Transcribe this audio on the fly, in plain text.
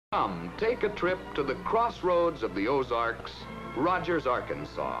Come, take a trip to the crossroads of the Ozarks, Rogers,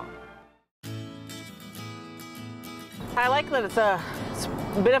 Arkansas. I like that it's a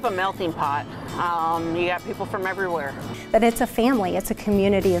bit of a melting pot. You got people from everywhere. That it's a family, it's a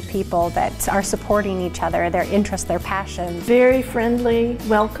community of people that are supporting each other, their interests, their passions. Very friendly,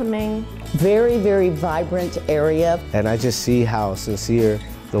 welcoming. Very, very vibrant area. And I just see how sincere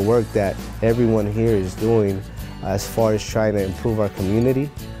the work that everyone here is doing as far as trying to improve our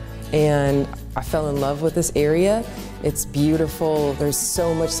community. And I fell in love with this area. It's beautiful. There's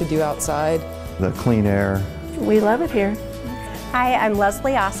so much to do outside. The clean air. We love it here. Hi, I'm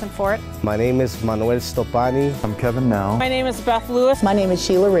Leslie Ossenfort. My name is Manuel Stopani. I'm Kevin Now. My name is Beth Lewis. My name is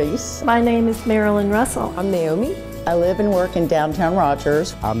Sheila Reese. My name is Marilyn Russell. I'm Naomi. I live and work in downtown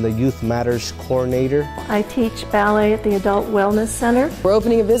Rogers. I'm the Youth Matters coordinator. I teach ballet at the Adult Wellness Center. We're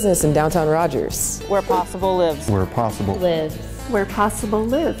opening a business in downtown Rogers. Where possible lives. Where possible Lives. Where possible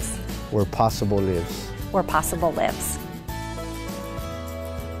lives. Where possible lives. Where possible lives.